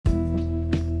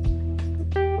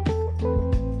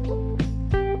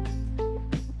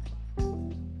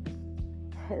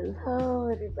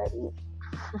everybody.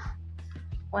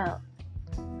 Well,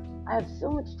 I have so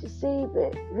much to say,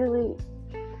 but really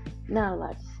not a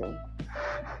lot to say.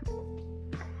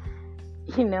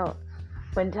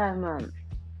 One time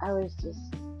I was just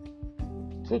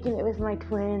kicking it with my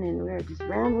twin, and we were just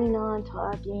rambling on,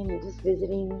 talking, and just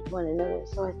visiting one another.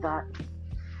 So I thought,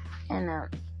 and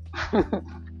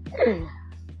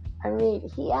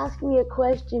he asked me a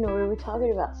question, or we were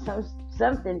talking about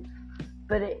something,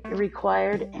 but it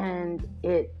required, and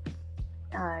it,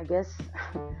 I guess,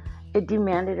 it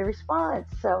demanded a response.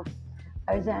 So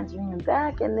I was answering him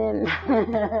back, and then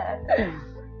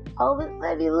all of a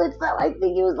sudden he looks up. I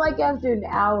think it was like after an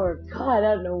hour. God,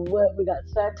 I don't know what we got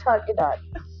started talking on.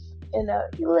 And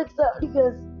he looks up and he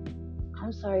goes,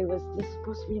 "I'm sorry, was this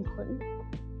supposed to be important?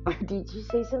 Or did you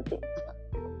say something?"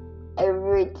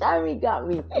 Every time he got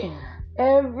me.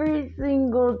 Every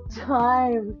single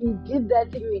time he did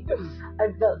that to me,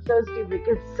 I felt so stupid,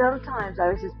 because sometimes I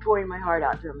was just pouring my heart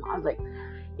out to him. I was like,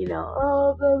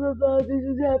 oh, blah, blah, blah, this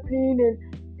is happening, and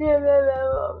blah, blah,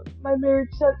 blah, my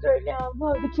marriage sucks right now,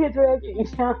 blah, the kids are acting,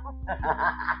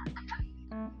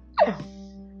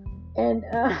 And,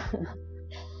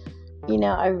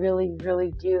 I really,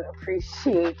 really do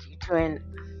appreciate you, twin.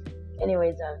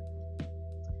 Anyways,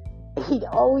 he'd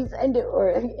always end it or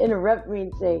interrupt me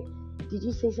and say, "Did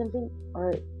you say something?"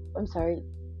 Or, "I'm sorry,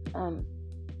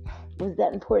 was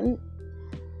that important?"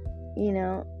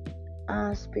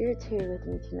 Spirit's here with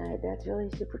me tonight. That's really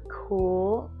super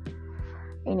cool.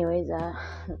 Anyways,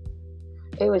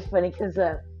 it was funny because,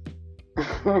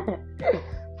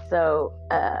 so,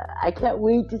 I can't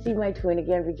wait to see my twin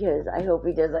again, because I hope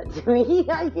he does that to me.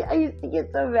 I used to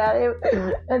get so mad at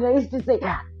him, and I used to say,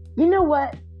 "You know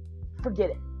what?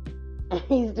 Forget it."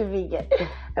 He used to be good.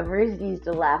 At first he used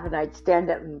to laugh, and I'd stand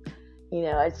up and,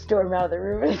 I'd storm out of the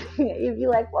room. He'd be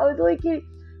like, "Well, I was only kidding."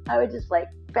 I would just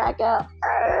back out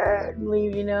and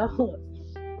leave,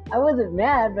 I wasn't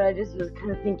mad, but I just was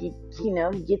kind of thinking, he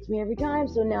gets me every time,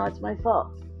 so now it's my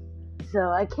fault. So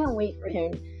I can't wait for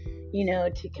him,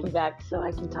 to come back so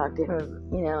I can talk to him,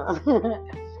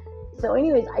 So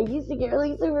anyways, I used to get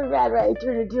really super mad, right? I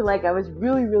turned into I was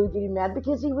really, really getting mad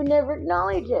because he would never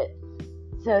acknowledge it.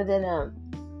 So then,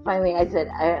 finally I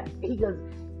said, he goes,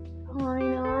 "Oh,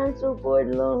 I'm so bored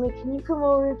and lonely. Can you come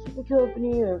over and keep me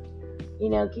company? Or,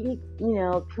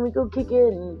 can we go kick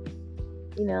it? And,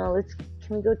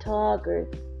 can we go talk? Or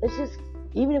let's just,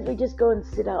 even if we just go and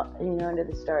sit out, under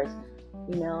the stars,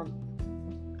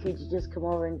 could you just come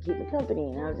over and keep me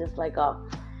company?" And I was just like, "Oh,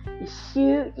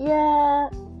 shoot, yeah,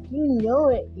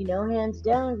 it, hands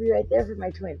down, I'll be right there for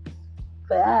my twin."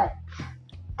 But,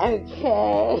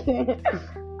 okay,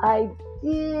 I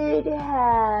did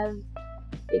have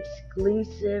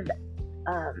exclusive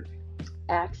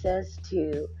access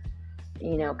to,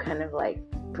 kind of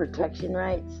protection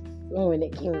rights when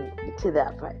it came to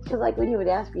that part. Because when he would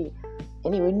ask me,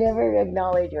 and he would never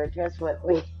acknowledge or address what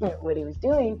he was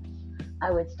doing, I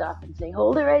would stop and say,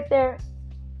 "Hold it right there.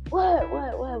 What?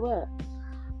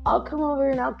 I'll come over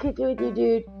and I'll kick it with you,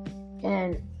 dude.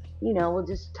 And, we'll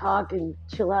just talk and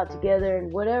chill out together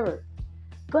and whatever."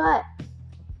 But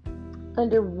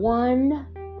under one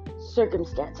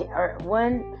circumstance, or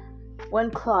one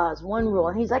clause, one rule,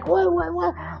 and he's like, what?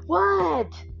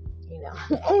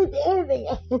 Anything.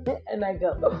 And I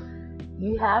go,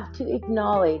 "You have to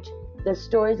acknowledge the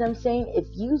stories I'm saying. If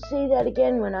you say that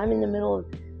again when I'm in the middle of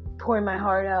pouring my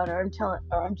heart out, or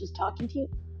I'm just talking to you,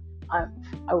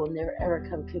 I will never ever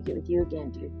come kick it with you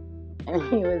again, dude." And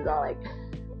he was all like,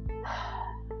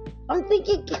 I'm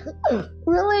thinking,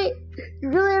 really? You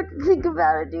really have to think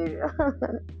about it, dude.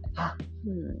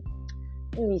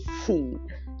 Let me see.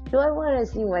 Do I want to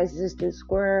see my sister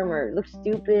squirm or look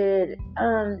stupid?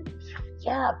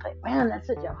 Yeah, but man, that's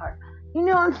such a hard.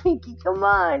 I'm thinking, come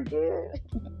on, dude.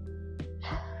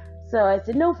 So I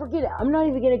said, "No, forget it. I'm not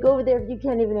even going to go over there if you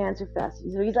can't even answer fast."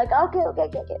 So he's like,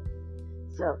 okay.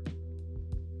 So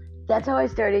that's how I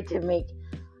started to make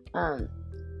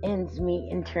ends meet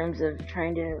in terms of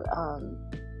trying to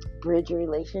bridge a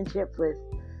relationship with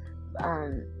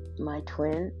my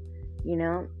twin,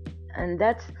 and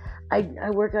that's, I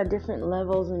work on different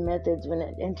levels and methods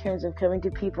in terms of coming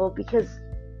to people, because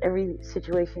every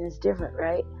situation is different,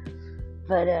 right?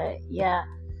 But yeah,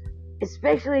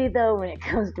 especially though when it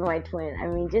comes to my twin,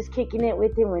 just kicking it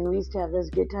with him when we used to have those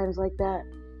good times like that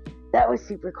was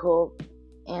super cool.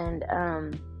 And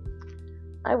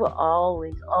I will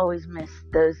always miss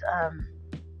those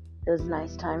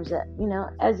nice times that,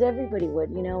 as everybody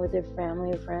would, with their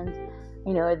family or friends,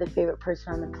 or the favorite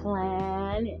person on the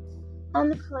planet.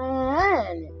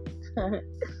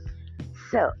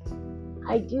 So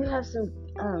I do have some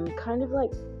kind of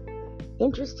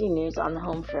interesting news on the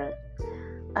home front.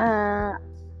 I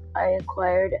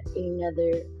acquired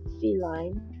another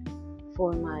feline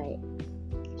for my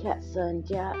cat son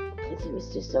Jack because he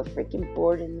was just so freaking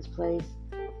bored in this place.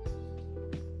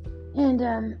 And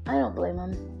I don't blame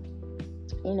him.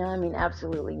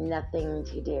 Absolutely nothing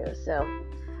to do. So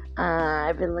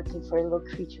I've been looking for a little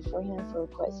creature for him for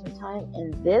quite some time.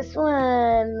 And this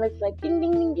one looks like ding,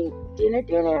 ding, ding, ding,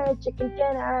 dinner, chicken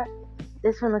dinner.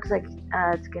 This one looks like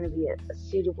it's going to be a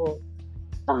suitable,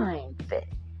 fine fit.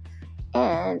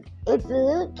 And it's a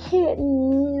little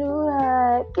kitten.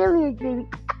 Come here, baby.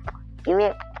 Come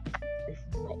here. This is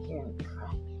my hair.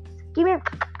 Come here.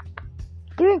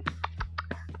 Come here.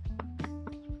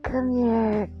 Come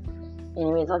here.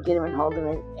 Anyways, I'll get him and hold him,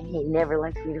 and he never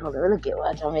likes me to hold him. Look at,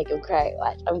 watch, I'll make him cry.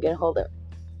 Watch, I'm going to hold him.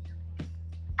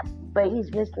 But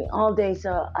he's missed me all day,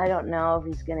 so I don't know if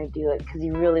he's going to do it, because he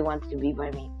really wants to be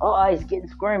by me. Oh, he's getting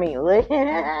squirmy. He's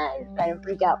trying to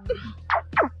freak out.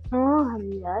 Oh, how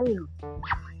are you?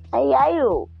 How are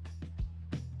you?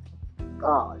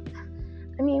 Oh,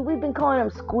 we've been calling him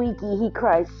Squeaky. He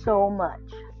cries so much.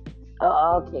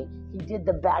 Oh, okay. He did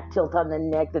the back tilt on the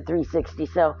neck, the 360,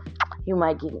 so you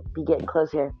might be getting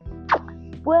close here.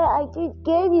 Well, I just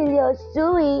gave you your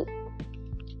silly.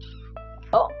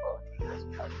 Oh,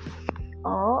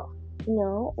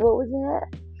 no. What was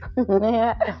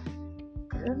that?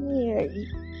 Come here.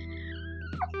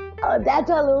 Oh, that's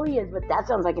how he is, but that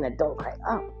sounds like an adult cry.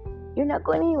 Oh, you're not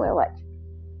going anywhere, watch.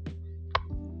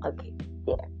 Okay,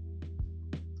 there.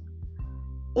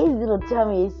 His little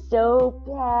tummy is so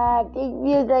packed. It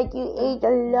feels like you ate a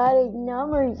lot of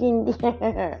numbers in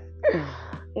there.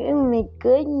 Oh my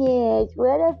goodness,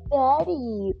 what a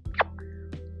fatty.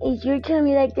 Is your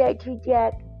tummy like that too,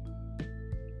 Jack?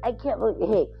 I can't believe,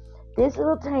 hey, this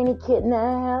little tiny kitten that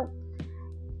I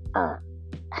have,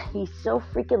 he's so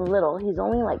freaking little. He's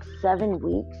only like 7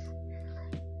 weeks.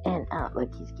 And,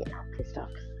 look, he's getting all pissed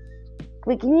off.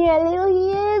 Look, yeah, little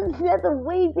he is. That's a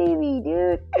wee baby,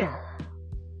 dude.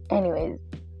 Anyways,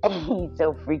 he's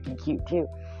so freaking cute, too.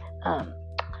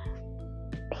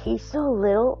 He's so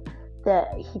little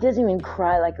that he doesn't even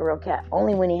cry like a real cat.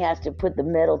 Only when he has to put the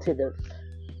pedal to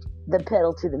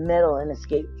the metal and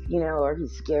escape, or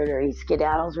he's scared or he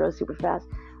skedaddles real super fast.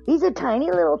 He's a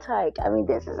tiny little tyke.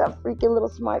 This is a freaking little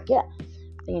smart cat.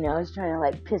 He's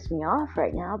trying to piss me off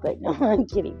right now, but no, I'm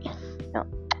kidding. No,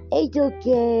 it's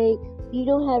okay. You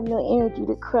don't have no energy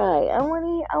to cry. I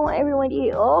want everyone to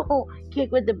hear. Oh,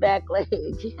 kick with the back leg.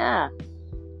 Yeah.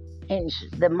 And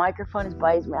the microphone is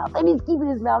by his mouth, and he's keeping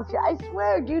his mouth shut. I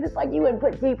swear, dude, it's like you wouldn't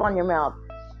put tape on your mouth.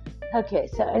 Okay,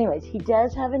 so anyways, he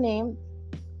does have a name,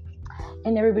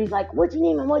 and everybody's like, "What's your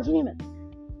name? And what'd you name it?"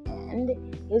 And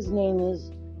his name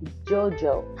is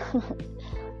JoJo.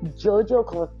 JoJo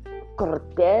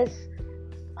Cortez.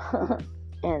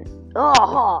 And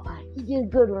he did a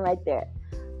good one right there.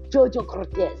 JoJo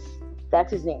Cortez.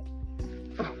 That's his name.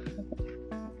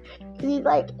 He's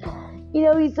like,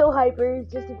 he's so hyper. He's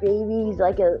just a baby. He's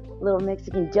like a little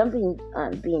Mexican jumping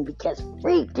bean because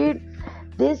freak, dude.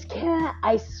 This cat,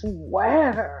 I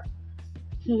swear,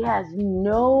 he has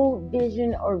no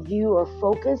vision or view or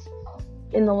focus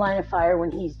in the line of fire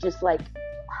when he's just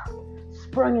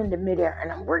sprung into midair,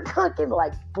 and we're talking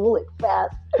bullet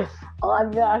fast. Oh,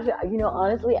 I'm not.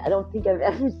 Honestly, I don't think I've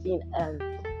ever seen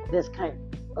this kind.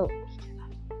 Oh,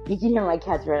 you can hear my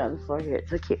cat's right on the floor here. It's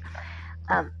so cute.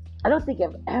 I don't think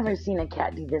I've ever seen a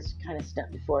cat do this kind of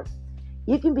stunt before.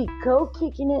 You can be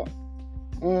kicking it,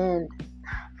 and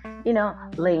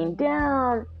laying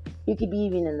down. You could be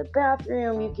even in the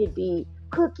bathroom. You could be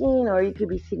cooking, or you could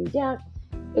be sitting down.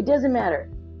 It doesn't matter.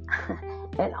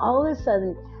 And all of a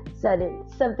sudden,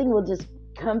 something will just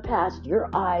come past your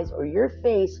eyes or your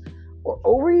face or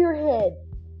over your head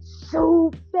so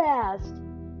fast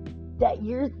that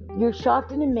you're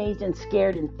shocked and amazed and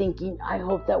scared and thinking, I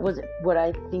hope that wasn't what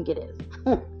I think it is.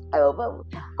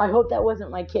 I hope that wasn't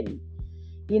my kitten,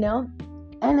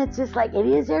 And it's just like it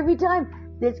is every time.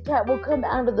 This cat will come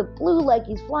out of the blue like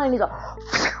he's flying. He's like,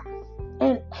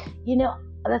 and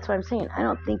that's what I'm saying. I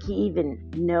don't think he even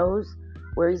knows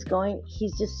where he's going.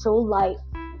 He's just so light,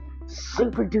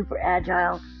 super duper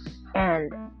agile,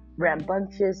 and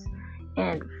rambunctious,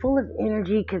 and full of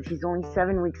energy because he's only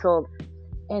 7 weeks old.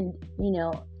 And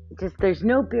just there's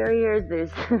no barriers.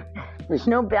 There's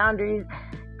no boundaries.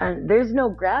 And there's no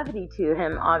gravity to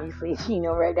him, obviously.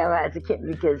 Right now as a kitten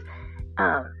because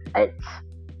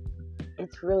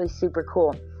it's really super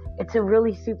cool. It's a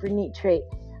really super neat trait.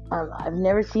 I've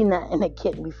never seen that in a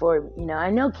kitten before. I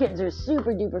know kittens are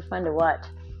super duper fun to watch.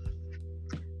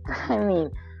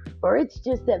 Or it's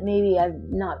just that maybe I've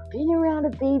not been around a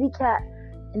baby cat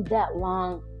in that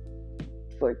long.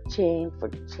 for shame, for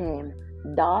shame.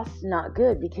 Das, not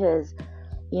good, because,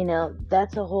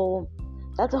 that's a whole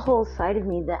side of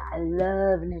me that I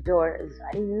love and adore.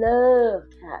 I love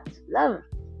cats. Love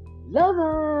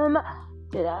them.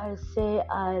 Did I say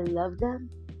I love them?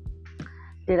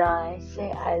 Did I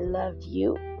say I loved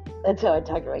you? That's how I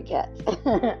talk to my cats.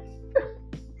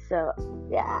 So,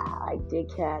 yeah, I dig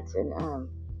cats, and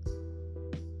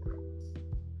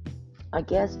I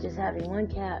guess just having one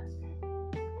cat,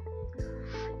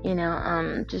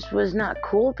 just was not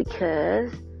cool,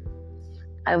 because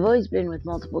I've always been with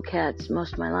multiple cats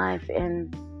most of my life,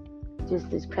 and just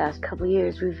this past couple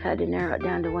years, we've had to narrow it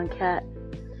down to one cat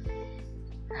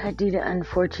due to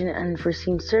unfortunate,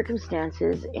 unforeseen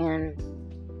circumstances, and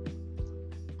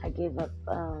I gave up,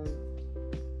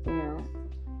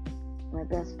 my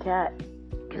best cat,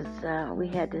 because we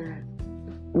had to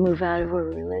move out of where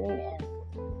we were living,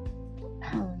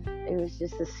 and it was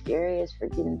just the scariest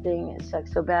freaking thing. It sucked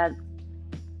so bad.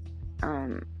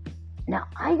 Now,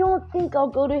 I don't think I'll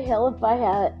go to hell if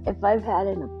I've had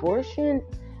an abortion.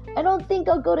 I don't think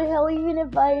I'll go to hell even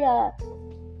if I,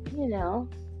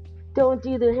 don't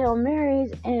do the Hail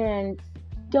Marys and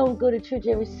don't go to church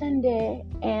every Sunday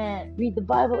and read the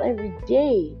Bible every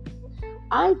day.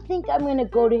 I think I'm going to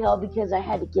go to hell because I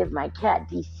had to give my cat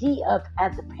DC up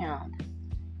at the pound.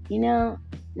 Now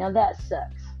that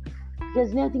sucks.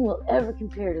 Because nothing will ever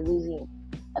compare to losing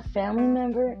a family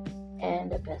member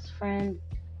and a best friend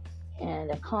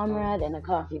and a comrade and a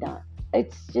confidant.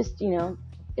 It's just,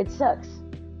 it sucks.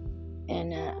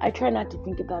 And I try not to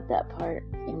think about that part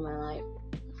in my life.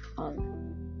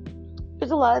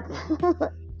 There's a lot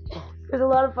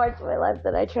of parts of my life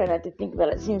that I try not to think about.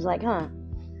 It seems like, huh?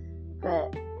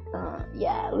 But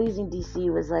losing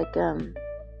DC was like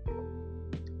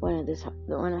one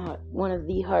of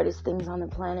the hardest things on the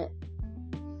planet.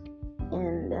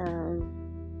 And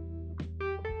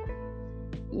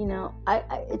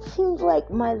it seems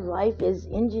like my life is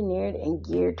engineered and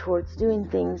geared towards doing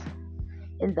things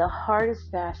in the hardest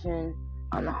fashion,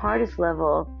 on the hardest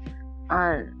level,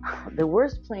 on the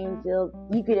worst playing field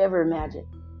you could ever imagine.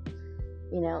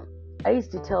 I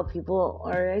used to tell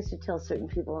certain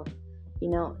people,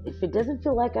 if it doesn't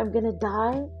feel like I'm gonna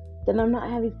die, then I'm not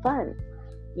having fun.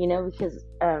 Because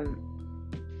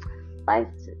life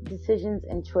decisions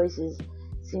and choices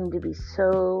seem to be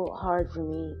so hard for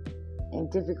me and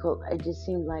difficult. It just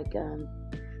seemed like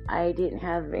I didn't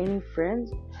have any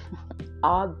friends,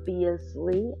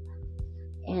 obviously,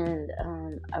 and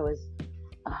I was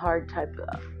a hard type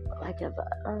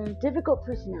of difficult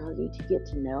personality to get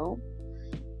to know,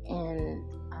 and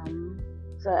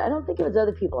so I don't think it was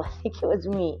other people. I think it was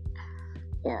me.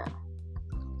 Yeah.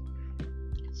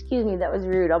 Excuse me, that was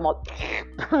rude. I'm all.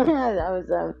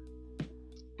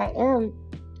 I am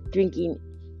drinking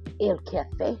El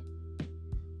Café.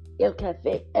 El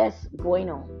Café es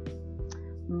bueno.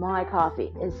 My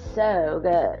coffee is so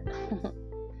good.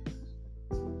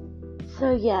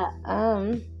 So yeah,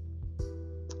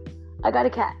 I got a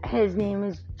cat. His name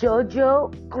is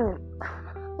JoJo.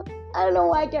 I don't know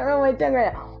why I can't roll my tongue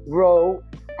right now.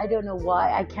 I don't know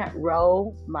why I can't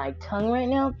roll my tongue right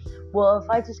now. Well, if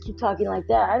I just keep talking like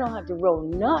that, I don't have to roll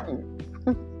nothing.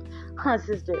 Huh,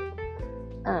 sister?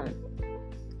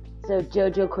 So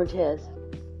JoJo Cortez.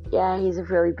 Yeah, he's a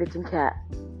really bitchin' cat.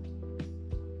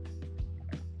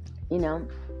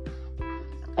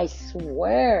 I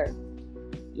swear,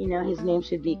 his name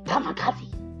should be Kamikaze.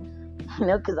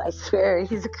 Because I swear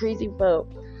he's a crazy foe.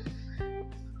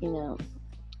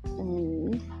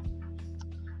 And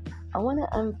I want to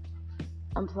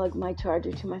unplug my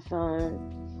charger to my phone.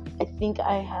 I think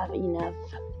I have enough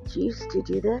juice to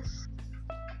do this.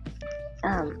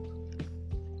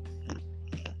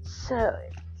 So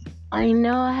I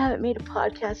know I haven't made a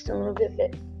podcast in a little bit,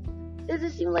 but it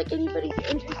doesn't seem like anybody's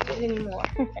interested anymore.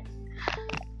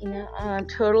 I'm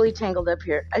totally tangled up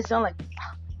here. I sound like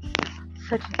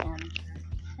such an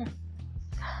amateur.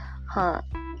 Huh.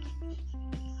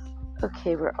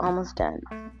 Okay, we're almost done.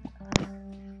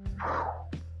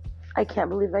 I can't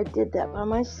believe I did that by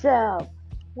myself.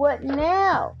 What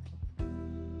now?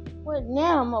 What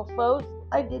now, mofos?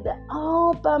 I did that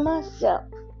all by myself.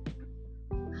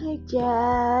 Hi,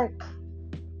 Jack.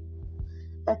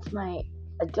 That's my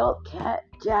adult cat,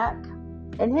 Jack.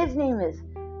 And his name is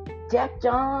Jack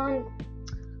John.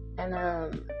 And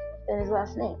his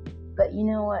last name. But you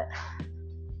know what?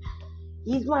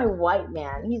 He's my white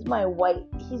man. He's my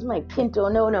pinto.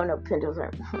 No, pintos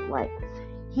aren't white.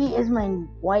 He is my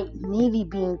white navy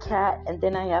bean cat, and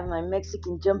then I have my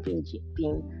Mexican jumping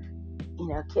bean,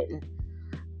 kitten.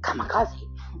 Kamikaze.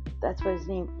 That's what his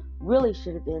name really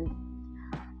should have been.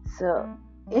 So,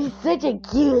 It's such a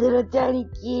cute little tiny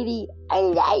kitty. I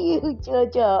love you,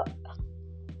 JoJo.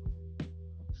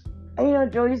 And you know,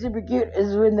 JoJo's super cute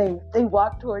is when they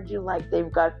walk towards you like they've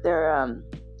got their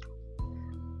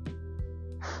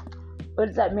what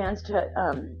is that man's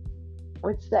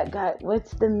what's that guy?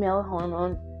 What's the male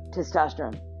hormone?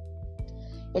 Testosterone.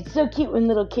 It's so cute when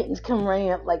little kittens come running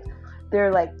up like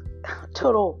they're like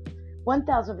total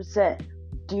 1000%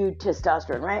 dude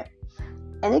testosterone, right?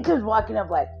 And he comes walking up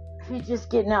like he's just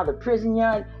getting out of the prison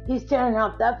yard. He's tearing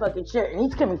off that fucking shirt and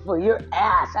he's coming for your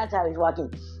ass. That's how he's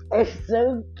walking. It's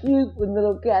so cute when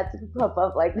little cats pop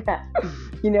up like that,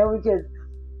 you know, because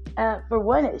for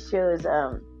one, it shows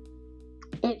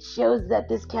that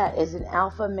this cat is an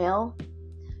alpha male,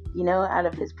 you know, out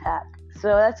of his pack.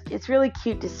 So it's really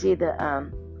cute to see the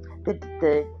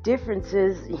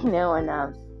differences, you know, in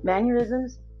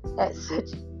mannerisms at such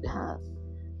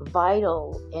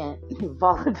vital and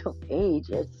volatile age.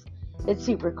 It's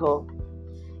super cool.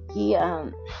 He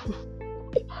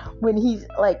when he's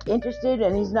like interested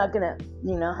and he's not gonna,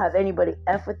 you know, have anybody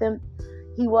F with him,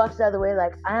 he walks out of the way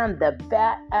like I am the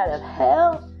bat out of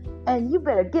hell and you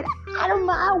better get out of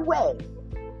my way.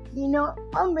 You know,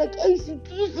 I'll make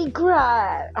AC/DC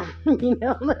cry. You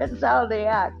know, that's how they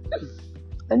act.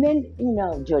 And then, you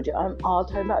know, JoJo, I'm all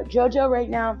talking about JoJo right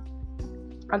now.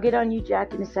 I'll get on you,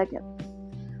 Jack, in a second.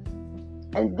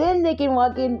 And then they can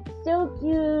walk in so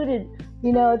cute and,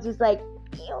 you know, it's just like,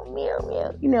 meow, meow,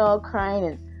 meow, you know, crying.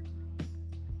 And,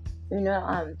 you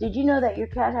know, did you know that your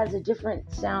cat has a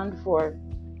different sound for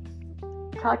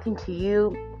talking to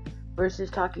you versus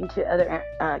talking to other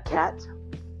cats?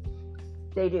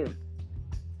 They do.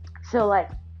 So, like,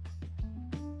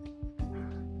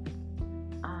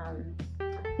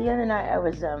 the other night I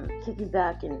was kicking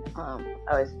back and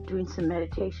I was doing some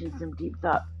meditation, some deep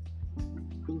thought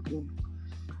thinking.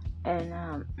 And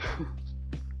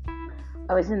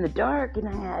I was in the dark and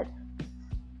I had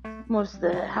most of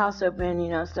the house open, you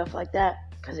know, stuff like that,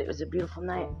 because it was a beautiful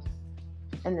night.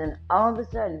 And then all of a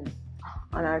sudden,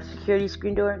 on our security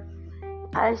screen door,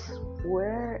 I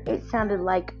swear it sounded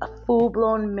like a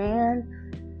full-blown man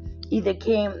either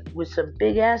came with some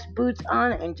big-ass boots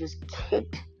on and just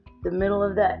kicked the middle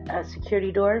of that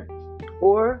security door,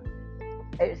 or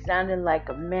it sounded like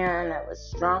a man that was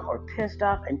strong or pissed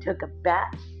off and took a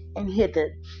bat and hit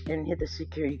the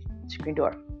security screen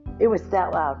door. It was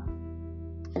that loud.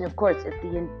 And of course, if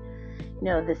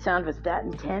the sound was that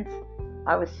intense,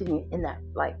 I was sitting in that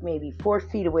like maybe 4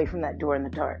 feet away from that door in the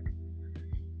dark.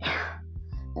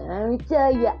 And let me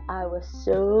tell you, I was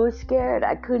so scared.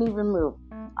 I couldn't even move.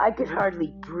 I could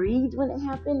hardly breathe when it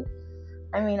happened.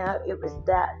 I mean, it was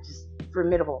that just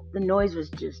formidable. The noise was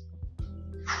just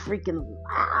freaking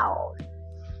loud.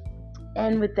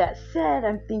 And with that said,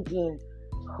 I'm thinking,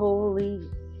 holy,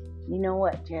 you know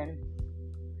what, Jen?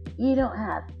 You don't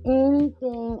have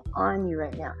anything on you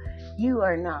right now. You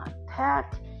are not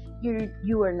packed.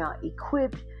 You are not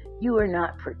equipped. You are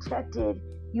not protected.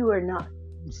 You are not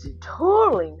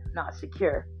totally not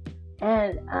secure.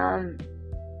 And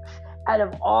out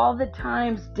of all the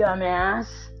times, dumbass,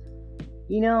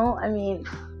 you know, I mean,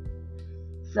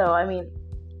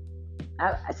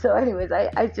 anyways,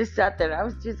 I just sat there and I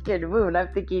was just scared to move, and I'm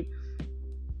thinking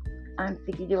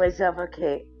to myself,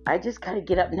 okay, I just gotta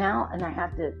get up now and I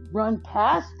have to run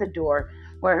past the door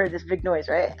where I heard this big noise,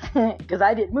 right? Because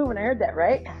I didn't move when I heard that,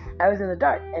 right? I was in the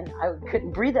dark and I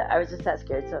couldn't breathe. I was just that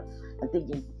scared. So I'm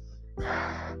thinking,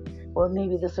 well,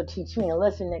 maybe this will teach me a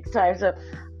lesson next time. So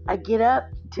I get up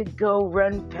to go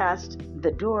run past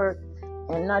the door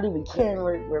and not even caring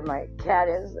where my cat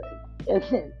is.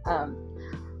 And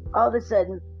all of a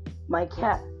sudden, my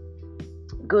cat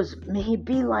he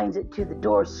beelines it to the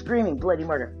door screaming bloody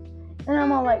murder. And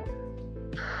I'm all like,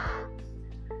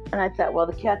 and I thought, well,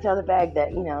 the cat's out of the bag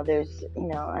that, you know, there's, you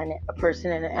know, a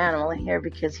person and an animal in here,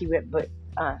 because he went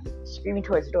screaming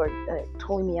towards the door,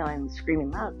 totally meowing and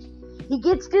screaming loud. He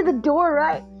gets to the door,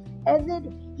 right? And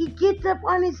then he gets up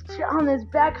on his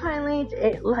back hind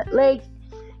legs,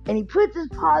 and he puts his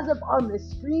paws up on the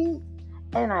screen,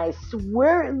 and I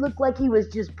swear it looked like he was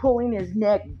just pulling his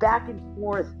neck back and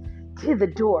forth to the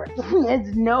door,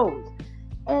 his nose.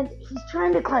 And he's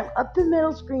trying to climb up the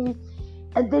middle screen,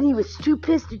 and then he was too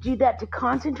pissed to do that to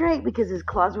concentrate because his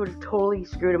claws would have totally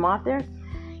screwed him off there.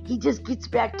 He just gets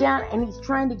back down, and he's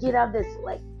trying to get out of this,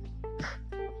 like,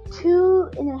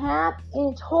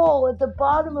 2.5-inch hole at the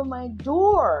bottom of my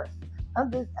door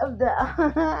and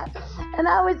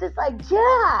I was just like,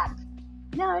 Jack.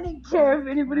 Now I didn't care if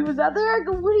anybody was out there. I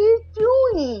go, what are you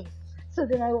doing? So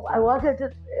then I walk up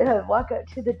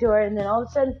to the door, and then all of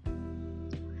a sudden,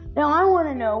 now I want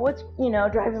to know what's, you know,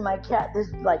 driving my cat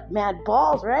this like mad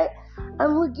balls, right?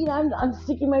 I'm looking, I'm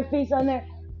sticking my face on there,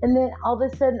 and then all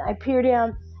of a sudden I peer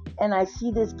down and I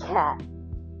see this cat.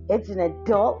 It's an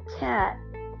adult cat,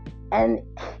 and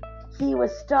he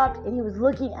was stopped and he was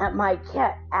looking at my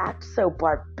cat act so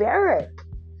barbaric.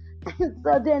 And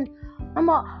so then I'm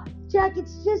all, Jack,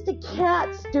 it's just a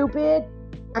cat, stupid.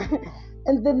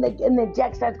 And then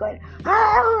Jack starts going,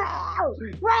 "Ow, ow,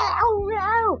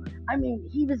 ow." I mean,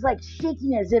 he was like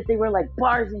shaking as if they were like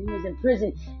bars and he was in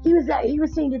prison. He was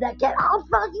saying to that cat, "I'll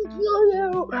fucking kill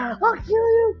you! I'll kill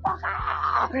you!"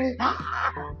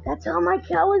 That's how my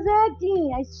cat was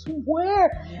acting, I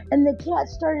swear. And the cat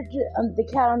started to, the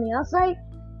cat on the outside,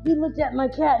 he looked at my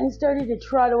cat and he started to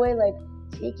trot away like,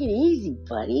 "Take it easy,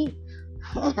 buddy."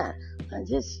 I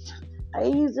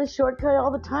use this shortcut all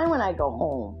the time when I go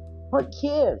home. What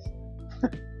gives?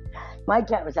 My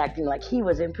cat was acting like he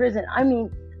was in prison. I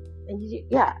mean,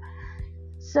 yeah.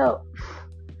 So,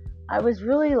 I was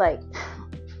really like,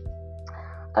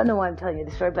 I don't know why I'm telling you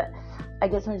this story, but I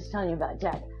guess I'm just telling you about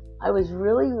Jack. I was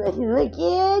really like,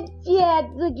 yeah,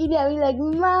 Jack, looking at me like,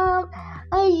 "Mom,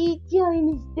 are you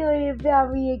telling the story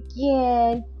about me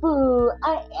again? Boo,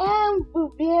 I am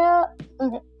Boo Bill."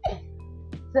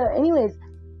 So anyways,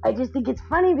 I just think it's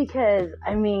funny because,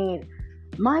 I mean,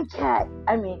 my cat,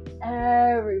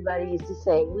 everybody used to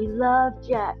say, "We love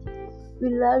Jack. We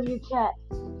love your cat.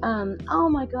 Oh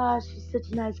my gosh, he's such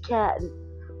a nice cat." And,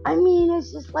 I mean,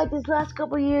 it's just like this last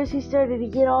couple of years, he started to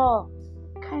get all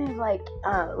kind of like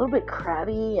a little bit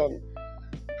crabby and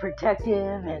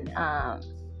protective and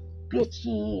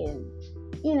bitchy and,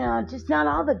 just not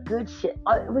all the good shit.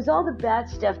 It was all the bad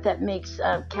stuff that makes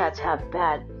cats have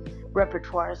bad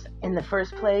repertoires in the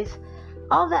first place.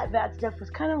 All that bad stuff was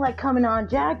kind of like coming on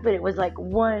Jack, but it was like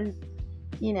one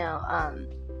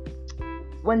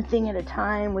thing at a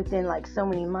time within like so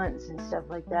many months and stuff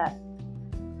like that.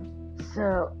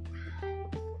 So,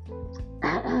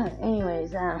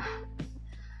 anyways,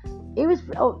 it was,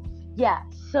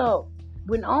 so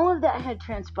when all of that had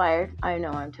transpired, I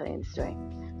know I'm telling you the story.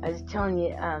 I was telling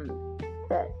you,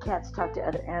 that cats talk to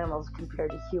other animals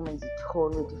compared to humans in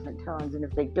totally different tones, and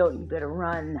if they don't, you better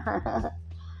run.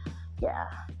 Yeah.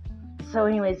 So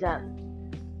anyways, I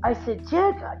said,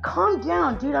 "Jack, calm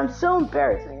down, dude, I'm so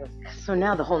embarrassed." So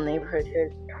now the whole neighborhood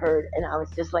heard, and I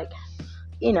was just like,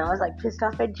 I was like pissed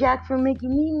off at Jack for making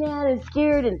me mad and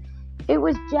scared, and it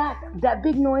was Jack, that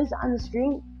big noise on the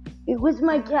screen, it was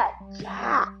my cat,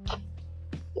 Jack.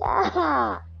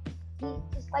 Yeah. He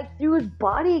just like threw his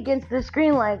body against the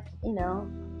screen like,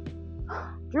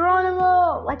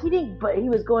 Geronimo! Like he didn't, but he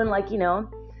was going like,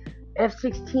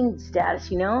 F-16 status,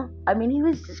 I mean, he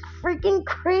was just freaking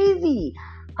crazy.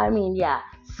 I mean, yeah.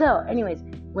 So, anyways,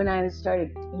 when I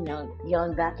started,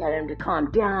 yelling back at him to calm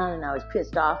down, and I was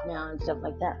pissed off now and stuff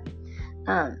like that,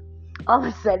 all of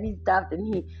a sudden he stopped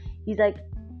and he's like,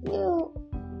 ew.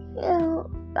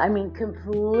 I mean,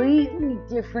 completely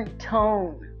different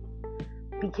tone.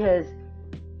 Because,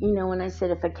 when I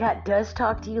said if a cat does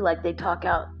talk to you like they talk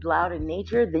out loud in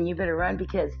nature, then you better run,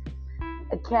 because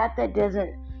a cat that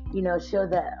doesn't, show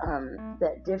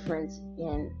that difference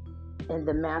in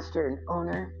the master and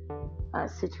owner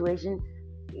situation,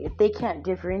 if they can't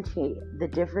differentiate the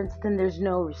difference, then there's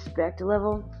no respect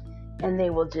level, and they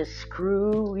will just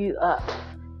screw you up,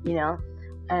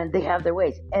 and they have their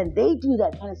ways, and they do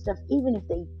that kind of stuff even if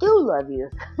they do love you.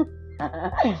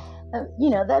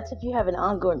 That's if you have an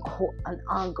ongoing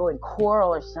quarrel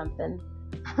or something.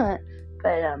 But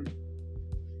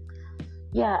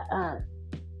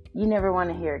you never want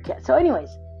to hear a cat. So anyways,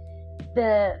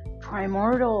 the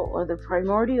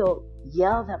primordial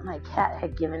yell that my cat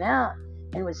had given out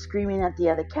and was screaming at the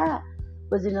other cat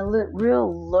was in a real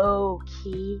low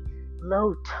key,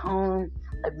 low tone,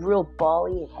 like real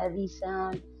bally, heavy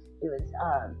sound. It was,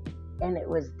 and it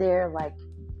was there like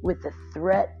with a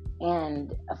threat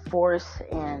and a force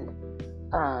and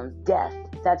death.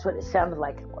 That's what it sounded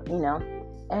like,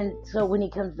 And so when he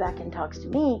comes back and talks to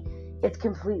me, it's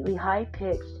completely high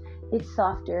pitched. It's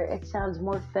softer. It sounds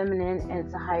more feminine, and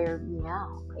it's a higher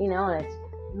meow. And it's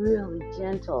really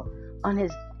gentle on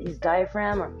his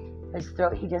diaphragm or his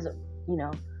throat. He doesn't,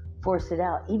 force it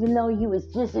out. Even though he was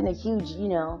just in a huge,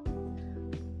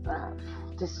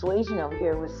 dissuasion over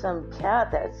here with some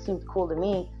cat that seemed cool to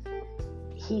me,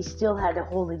 he still had to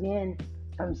hold it in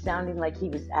from sounding like he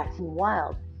was acting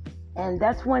wild. And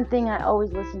that's one thing I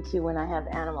always listen to when I have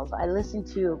animals. I listen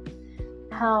to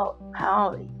how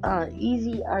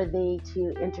easy are they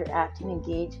to interact and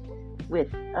engage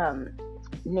with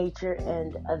nature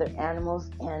and other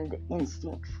animals and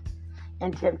instincts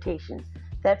and temptation.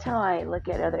 That's how I look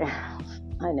at other animals.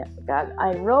 I know. God,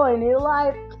 I'm rolling new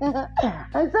life. I'm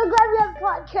so glad we have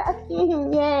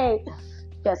podcasting. Yay.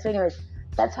 Yeah, so anyways,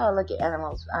 that's how I look at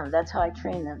animals. That's how I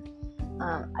train them.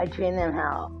 I train them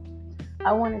how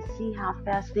I want to see how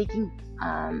fast they can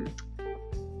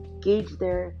gauge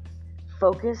their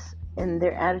focus and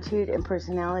their attitude and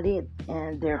personality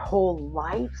and their whole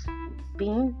lives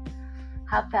being.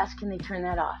 How fast can they turn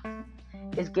that off?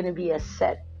 Is going to be a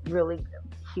really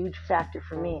huge factor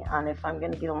for me on if I'm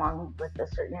going to get along with a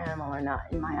certain animal or not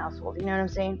in my household. You know what I'm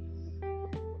saying?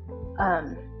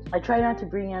 I try not to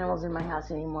bring animals in my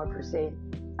house anymore per se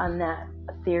on that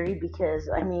theory because,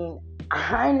 I mean,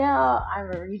 I know I'm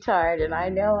a retard and I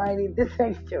know I need this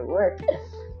extra work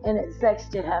and it sucks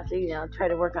to have to, try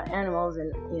to work on animals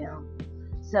and,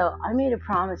 So I made a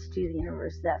promise to the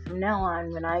universe that from now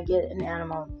on when I get an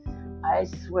animal, I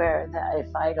swear that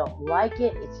if I don't like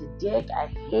it, it's a dick, I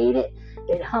hate it,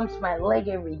 it humps my leg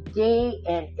every day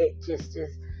and it just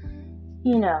is,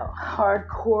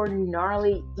 hardcore,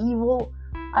 gnarly, evil,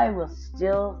 I will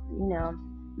still,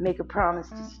 make a promise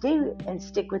to stay and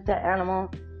stick with that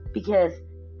animal because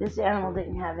this animal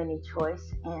didn't have any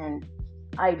choice and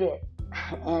I did.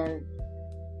 And,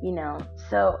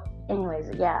 so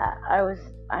anyways, yeah, I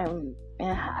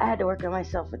had to work on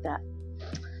myself with that.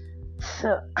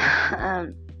 So,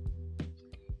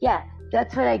 yeah,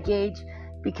 that's what I gauge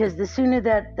because the sooner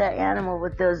that animal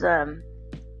with those,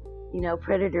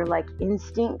 predator-like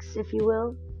instincts, if you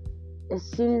will, as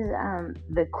soon as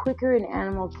the quicker an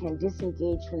animal can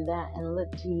disengage from that and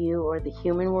look to you or the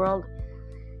human world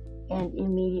and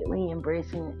immediately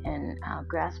embrace and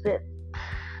grasp it,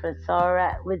 it's all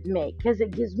right with me because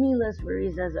it gives me less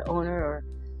worries as an owner or,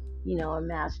 a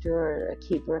master or a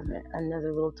keeper of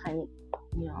another little tiny,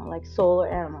 like soul or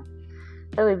animal.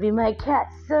 That would be my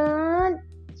cat son,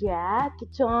 Jack,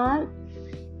 it's on.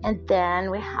 And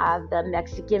then we have the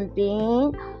Mexican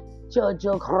being,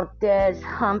 JoJo Cortez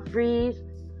Humphreys.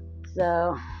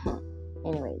 So,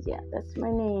 anyways, yeah, that's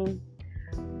my name.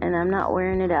 And I'm not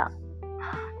wearing it out.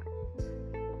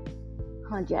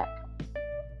 Huh, Jack?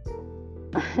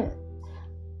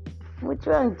 What's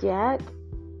wrong, Jack?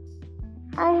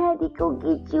 I had to go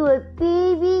get you a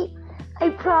baby.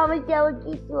 I promised I would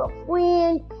get you a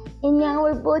friend. And now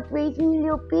we're both raising a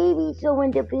little baby. So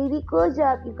when the baby grows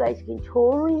up, you guys can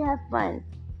totally have fun.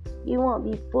 You won't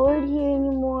be bored here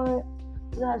anymore.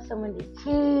 You'll have someone to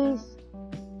chase.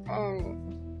 And,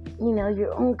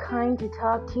 your own kind to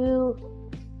talk to.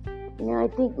 I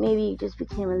think maybe you just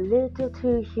became a little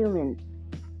too human.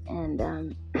 And,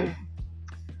 and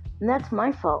that's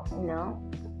my fault,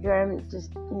 Here I'm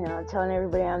just, telling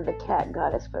everybody I'm the cat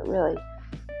goddess, but really,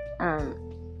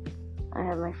 I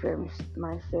have my fair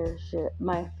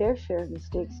share of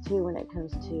mistakes too when it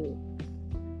comes to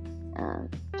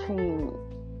training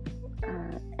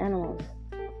animals,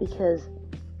 because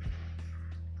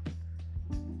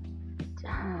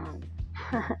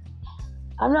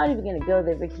I'm not even gonna go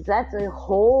there because that's a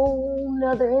whole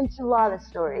nother enchilada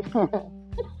story.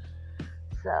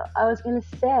 So I was gonna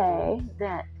say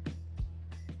that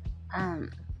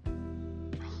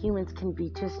humans can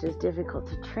be just as difficult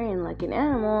to train like an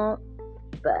animal,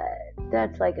 but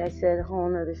that's, like I said, a whole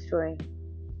nother story.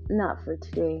 Not for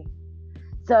today.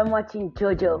 So I'm watching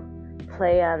JoJo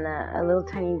play on a little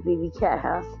tiny baby cat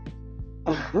house.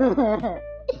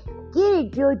 Get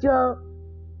it, JoJo!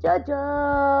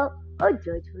 JoJo! Oh,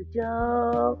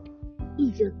 JoJo!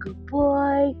 He's a good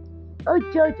boy! Oh,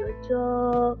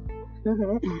 JoJo!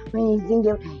 When he's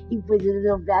singing, he puts his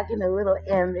little back in a little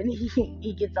M and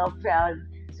he gets all proud,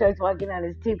 starts walking on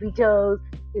his tippy toes,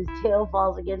 his tail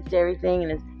falls against everything,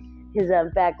 and his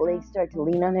back legs start to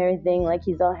lean on everything like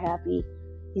he's all happy.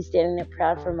 He's standing there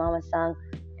proud for Mama Song.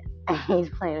 He's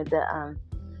playing with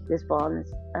this ball in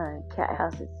this cat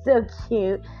house. It's so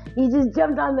cute. He just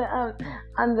jumped on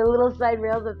the little side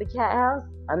rails of the cat house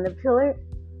on the pillar,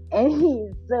 and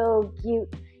he's so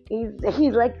cute.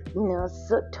 He's like,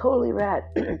 so totally rad.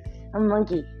 A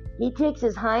monkey. He takes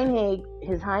his hind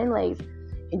legs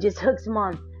and just hooks them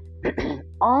on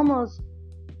almost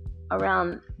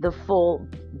around the full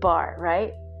bar,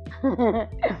 right?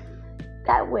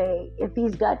 That way, if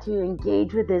he's got to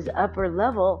engage with his upper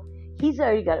level, he's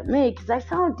already got it made. Because I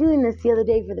saw him doing this the other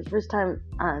day for the first time,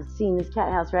 seeing this cat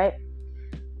house, right?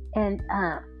 And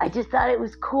I just thought it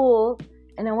was cool,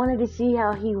 and I wanted to see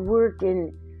how he worked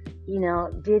and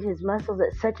did his muscles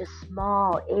at such a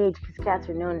small age, because cats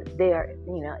are known, they are,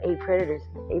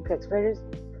 apex predators.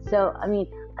 So,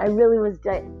 I really was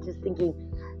just thinking,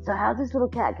 so how's this little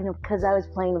cat gonna, because I was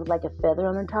playing with like a feather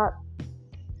on the top,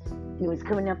 he was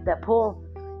coming up that pole,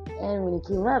 and when he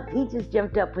came up, he just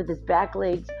jumped up with his back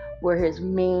legs where his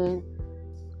main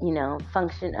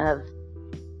function of,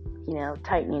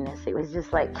 tighteniness. It was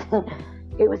just like,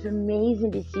 it was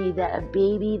amazing to see that a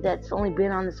baby that's only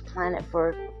been on this planet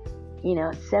for,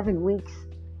 7 weeks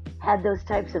had those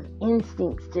types of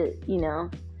instincts to,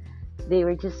 they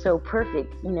were just so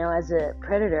perfect, as a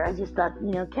predator. I just thought,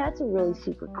 cats are really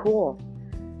super cool.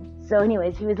 So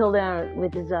anyways, he was holding on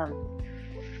with his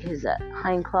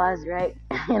hind claws, right?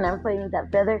 And I'm playing with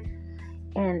that feather.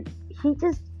 And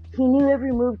he knew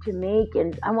every move to make.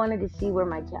 And I wanted to see where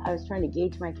I was trying to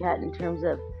gauge my cat in terms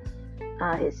of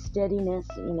his steadiness,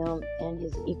 and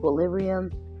his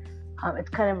equilibrium. It's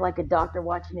kind of like a doctor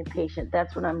watching a patient.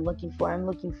 That's what I'm looking for. I'm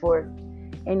looking for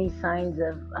any signs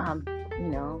of,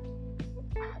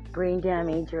 brain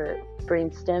damage or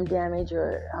brain stem damage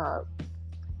or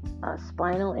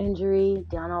spinal injury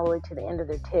down all the way to the end of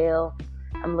their tail.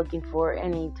 I'm looking for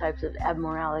any types of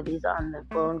abnormalities on the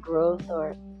bone growth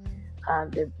or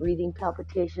their breathing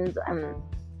palpitations.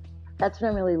 That's what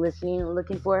I'm really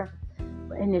looking for.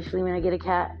 Initially, when I get a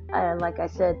cat, like I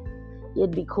said,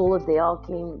 it'd be cool if they all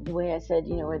came the way I said,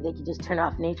 where they could just turn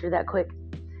off nature that quick.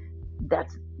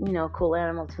 That's, a cool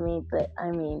animal to me. But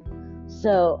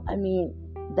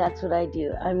that's what I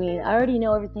do. I already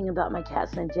know everything about my cat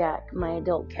son Jack, my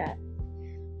adult cat.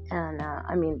 And,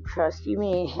 trust you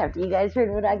me, after you guys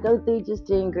heard what I go through just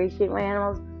to ingratiate my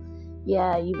animals,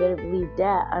 yeah, you better believe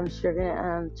that. I'm sure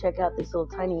gonna check out this little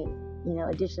tiny,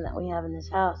 addition that we have in this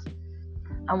house.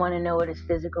 I want to know what his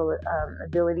physical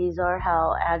abilities are.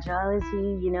 How agile is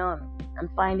he? I'm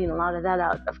finding a lot of that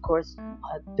out, of course.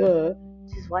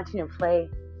 Just watching him play,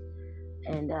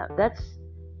 and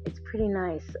it's pretty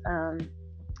nice.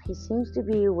 He seems to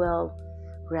be a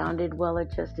well-rounded,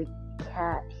 well-adjusted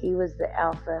cat. He was the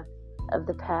alpha of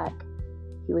the pack.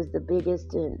 He was the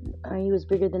biggest, and he was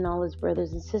bigger than all his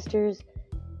brothers and sisters,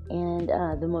 and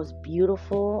the most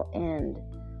beautiful. And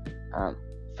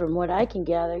from what I can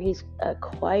gather, he's a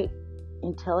quite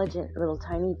intelligent little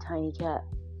tiny cat.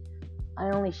 I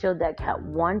only showed that cat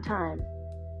one time,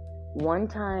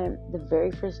 the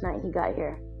very first night he got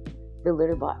here, the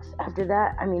litter box. After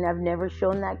that, I've never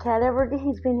shown that cat ever again.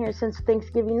 He's been here since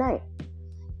Thanksgiving night.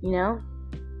 Yeah,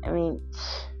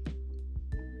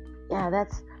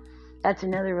 that's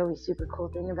another really super cool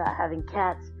thing about having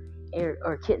cats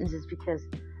or kittens, is because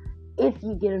if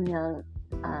you get them young,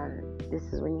 this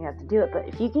is when you have to do it. But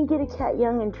if you can get a cat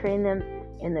young and train them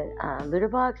in the litter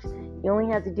box, you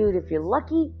only have to do it, if you're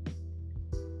lucky,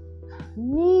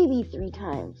 maybe 3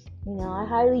 times. I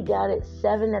highly doubt it,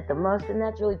 7 at the most, and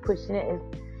that's really pushing it if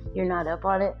you're not up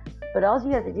on it. But all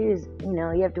you have to do is,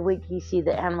 you have to wait till you see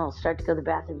the animal start to go to the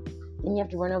bathroom. Then you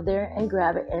have to run over there and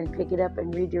grab it and pick it up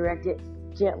and redirect it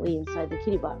gently inside the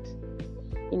kitty box.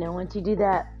 Once you do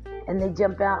that, and they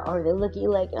jump out or they look at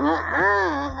you like,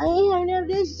 I ain't having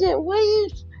this shit. What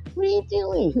are you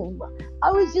doing?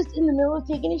 I was just in the middle of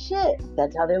taking a shit.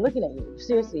 That's how they're looking at you.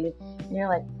 Seriously. And you're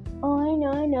like, oh,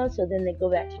 I know. So then they go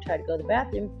back to try to go to the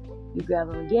bathroom. You grab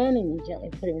them again and you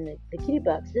gently put them in the kitty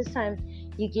box. This time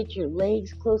you get your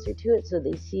legs closer to it so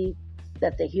they see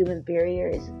that the human barrier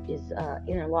is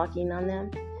interlocking on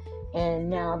them. And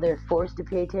now they're forced to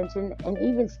pay attention. And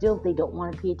even still, if they don't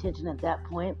want to pay attention at that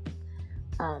point,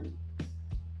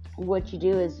 what you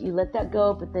do is you let that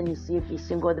go, but then you see if you see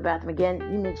them go to the bathroom again,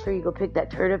 you make sure you go pick that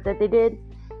turd up that they did,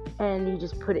 and you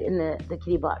just put it in the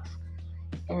kitty box.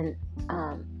 And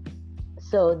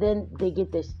so then they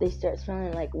start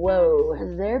smelling like, whoa,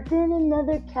 has there been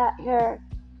another cat here?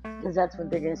 Because that's when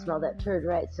they're going to smell that turd,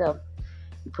 right? So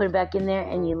you put it back in there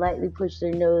and you lightly push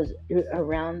their nose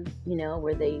around,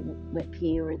 where they went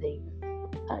pee or they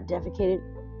defecated.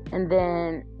 And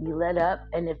then you let up,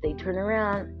 and if they turn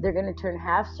around, they're going to turn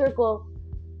half circle,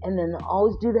 and then they'll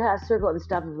always do the half circle and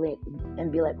stop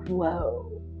and be like, whoa,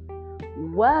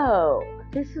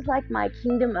 this is like my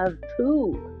kingdom of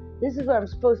poo. This is where I'm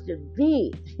supposed to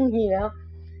be,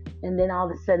 And then all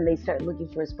of a sudden they start looking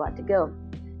for a spot to go.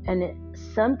 And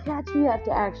some cats you have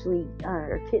to actually,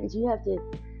 or kittens, you have to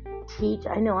teach.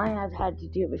 I know I have had to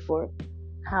do it before,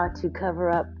 how to cover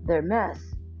up their mess.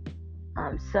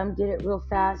 Some get it real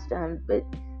fast, but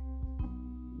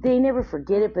they never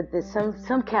forget it. But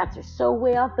some cats are so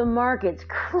way off the mark, it's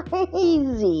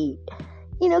crazy.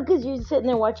 Because you're sitting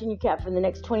there watching your cat for the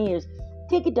next 20 years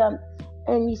take a dump,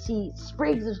 and you see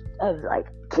sprigs of like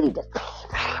kitty dust,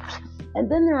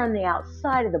 and then they're on the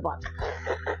outside of the box.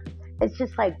 It's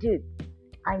just like, dude,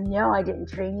 I know I didn't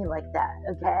train you like that,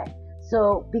 okay?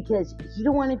 So because you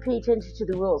don't want to pay attention to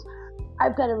the rules,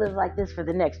 I've got to live like this for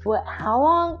the next how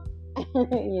long?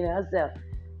 So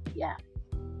yeah,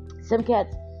 some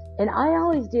cats, and I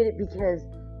always did it because,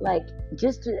 like,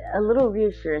 just a little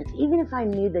reassurance. Even if I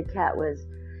knew the cat was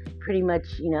pretty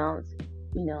much,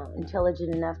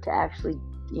 intelligent enough to actually,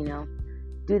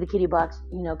 do the kitty box,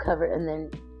 cover and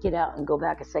then get out and go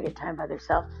back a second time by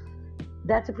themselves.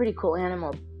 That's a pretty cool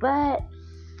animal. But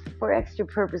for extra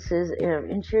purposes,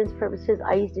 insurance purposes,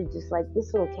 I used to just like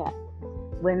this little cat.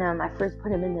 When I first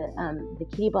put him in the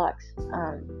kitty box,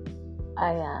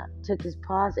 I took his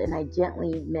paws and I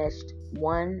gently meshed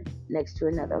one next to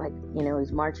another, like, he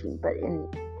was marching, but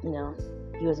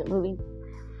he wasn't moving.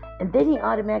 And then he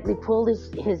automatically pulled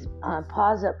his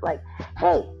paws up like,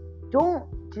 hey,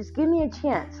 just give me a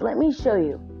chance. Let me show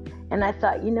you. And I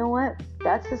thought, you know what?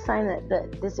 That's a sign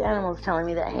that this animal is telling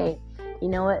me that, hey, you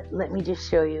know what? Let me just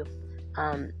show you.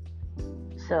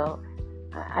 So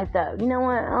I thought, you know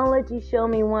what? I'll let you show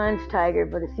me once, Tiger.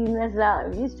 But if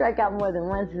you strike out more than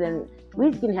once, then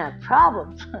we're going to have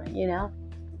problems,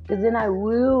 Because then I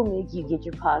will make you get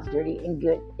your paws dirty and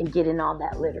get in all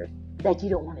that litter that you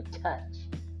don't want to touch.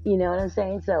 You know what I'm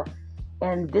saying? So,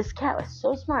 and this cat was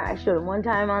so smart. I showed him one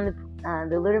time on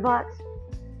the litter box,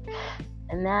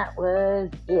 and that was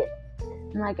it.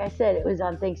 And like I said, it was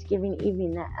on Thanksgiving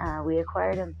evening that we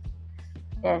acquired him.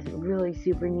 That's a really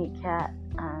super neat cat.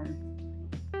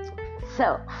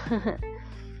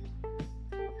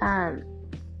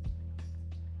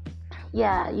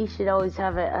 Yeah, you should always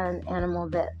have an animal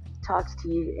that talks to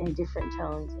you in different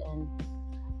tones. And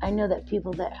I know that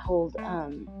people that hold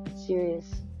serious,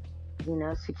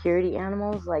 security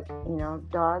animals, like,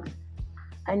 dogs,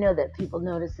 I know that people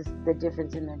notice the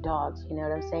difference in their dogs, you know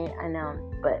what I'm saying? I know,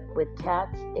 but with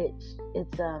cats,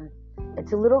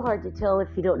 it's a little hard to tell if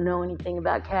you don't know anything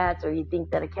about cats, or you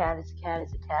think that a cat is a cat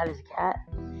is a cat is a cat.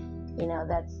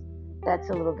 That's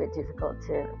a little bit difficult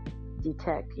to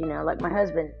detect. Like my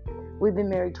husband, we've been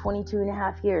married 22 and a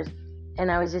half years,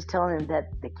 and I was just telling him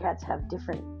that the cats have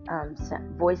different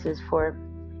voices for,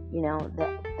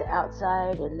 the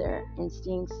outside and their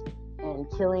instincts and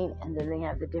killing, and then they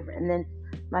have the different. And then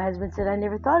my husband said, I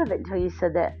never thought of it until you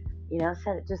said that,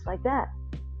 said it just like that.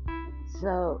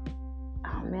 So,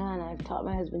 oh man, I've taught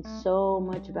my husband so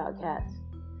much about cats.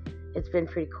 It's been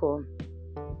pretty cool.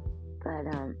 But,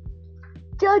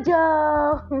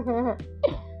 JoJo!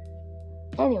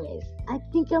 Anyways, I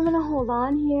think I'm going to hold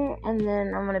on here, and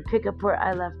then I'm going to pick up where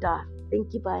I left off.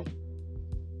 Thank you, bye.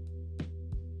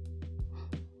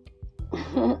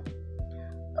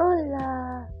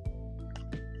 Hola!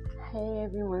 Hey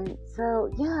everyone. So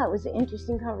yeah, it was an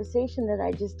interesting conversation that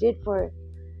I just did for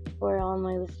all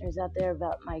my listeners out there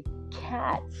about my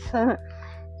cats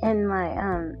and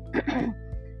my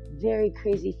very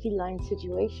crazy feline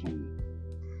situation.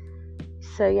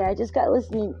 So yeah, I just got done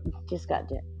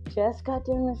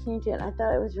listening to it. I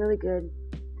thought it was really good,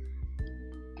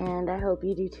 and I hope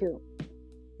you do too.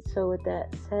 So with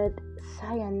that said,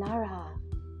 sayonara.